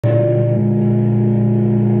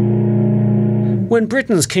When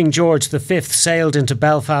Britain's King George V sailed into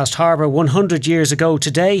Belfast Harbour 100 years ago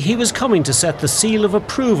today, he was coming to set the seal of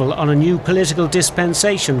approval on a new political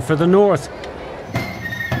dispensation for the North.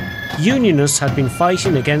 Unionists had been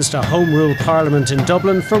fighting against a Home Rule Parliament in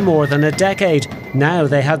Dublin for more than a decade. Now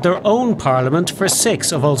they had their own Parliament for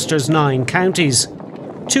 6 of Ulster's 9 counties.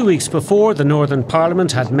 2 weeks before, the Northern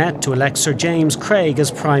Parliament had met to elect Sir James Craig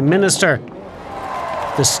as Prime Minister.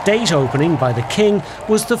 The state opening by the King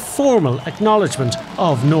was the formal acknowledgement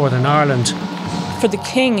of Northern Ireland. For the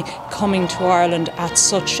King coming to Ireland at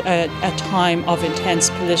such a time of intense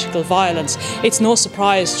political violence, it's no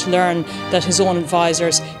surprise to learn that his own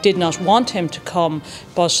advisers did not want him to come,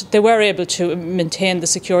 but they were able to maintain the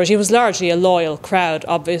security. It was largely a loyal crowd,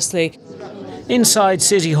 obviously. Inside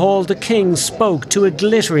City Hall, the King spoke to a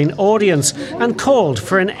glittering audience and called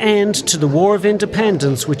for an end to the War of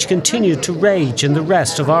Independence which continued to rage in the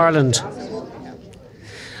rest of Ireland.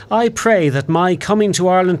 I pray that my coming to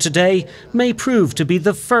Ireland today may prove to be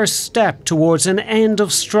the first step towards an end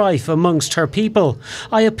of strife amongst her people.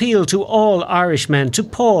 I appeal to all Irishmen to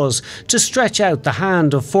pause, to stretch out the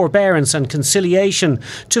hand of forbearance and conciliation,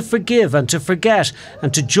 to forgive and to forget,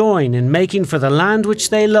 and to join in making for the land which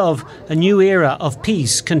they love a new era of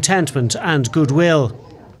peace, contentment and goodwill.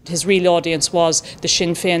 His real audience was the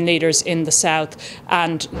Sinn Féin leaders in the south,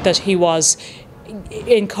 and that he was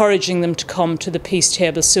encouraging them to come to the peace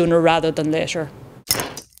table sooner rather than later.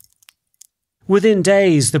 Within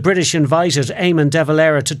days, the British invited Eamon de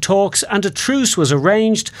Valera to talks and a truce was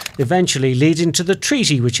arranged, eventually leading to the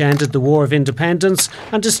treaty which ended the War of Independence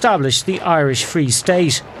and established the Irish Free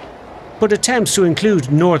State. But attempts to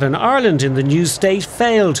include Northern Ireland in the new state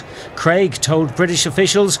failed. Craig told British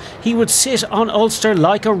officials he would sit on Ulster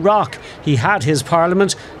like a rock. He had his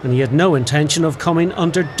Parliament and he had no intention of coming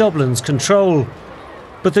under Dublin's control.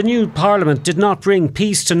 But the new Parliament did not bring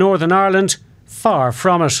peace to Northern Ireland. Far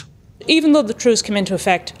from it. Even though the truce came into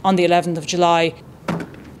effect on the 11th of July,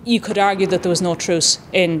 you could argue that there was no truce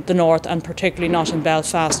in the north, and particularly not in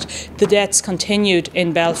Belfast. The deaths continued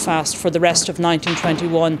in Belfast for the rest of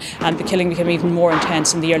 1921, and the killing became even more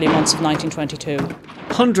intense in the early months of 1922.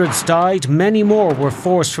 Hundreds died, many more were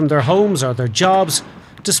forced from their homes or their jobs.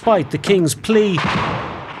 Despite the King's plea,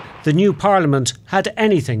 the new Parliament had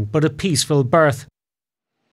anything but a peaceful birth.